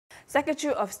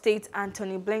Secretary of State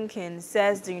Antony Blinken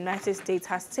says the United States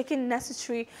has taken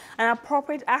necessary and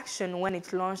appropriate action when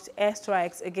it launched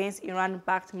airstrikes against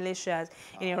Iran-backed militias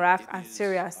in Iraq and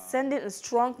Syria, sending a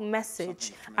strong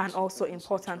message and also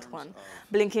important one.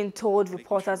 Blinken told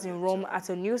reporters in Rome at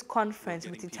a news conference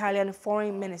with Italian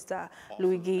Foreign Minister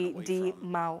Luigi Di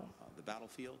Maio.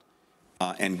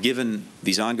 And given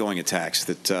these ongoing attacks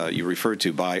that you referred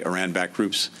to by Iran-backed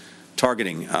groups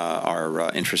targeting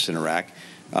our interests in Iraq,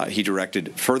 he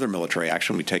directed further military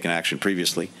action. We'd taken action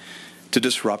previously to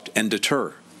disrupt and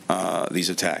deter these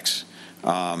attacks.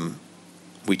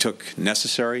 We took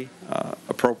necessary,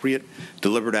 appropriate,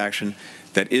 deliberate action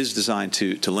that is designed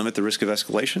to limit the risk of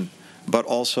escalation, but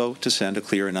also to send a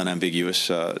clear and unambiguous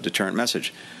deterrent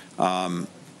message.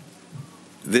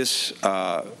 This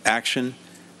action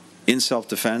in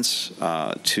self-defense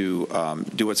to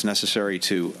do what's necessary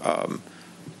to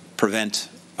prevent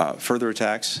further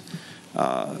attacks,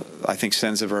 I think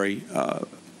sends a very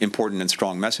important and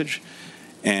strong message,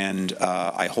 and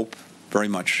I hope very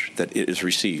much that it is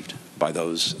received by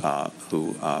those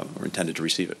who are intended to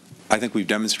receive it. I think we've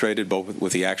demonstrated, both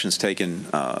with the actions taken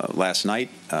last night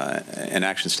and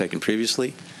actions taken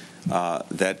previously,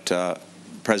 that the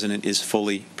President is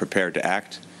fully prepared to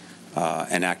act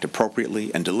and act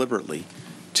appropriately and deliberately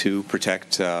to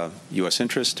protect U.S.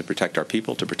 interests, to protect our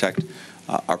people, to protect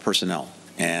our personnel.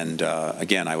 And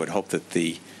again, I would hope that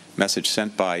the message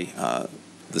sent by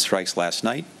the strikes last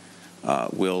night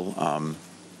will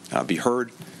be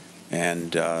heard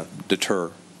and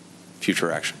deter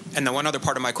future action. And the one other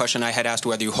part of my question, I had asked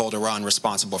whether you hold Iran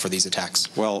responsible for these attacks.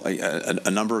 Well,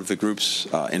 a number of the groups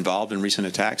involved in recent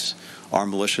attacks are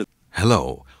militia.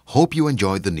 Hello, hope you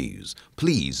enjoyed the news.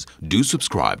 Please do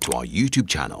subscribe to our YouTube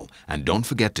channel and don't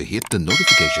forget to hit the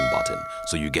notification button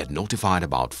so you get notified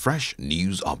about fresh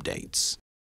news updates.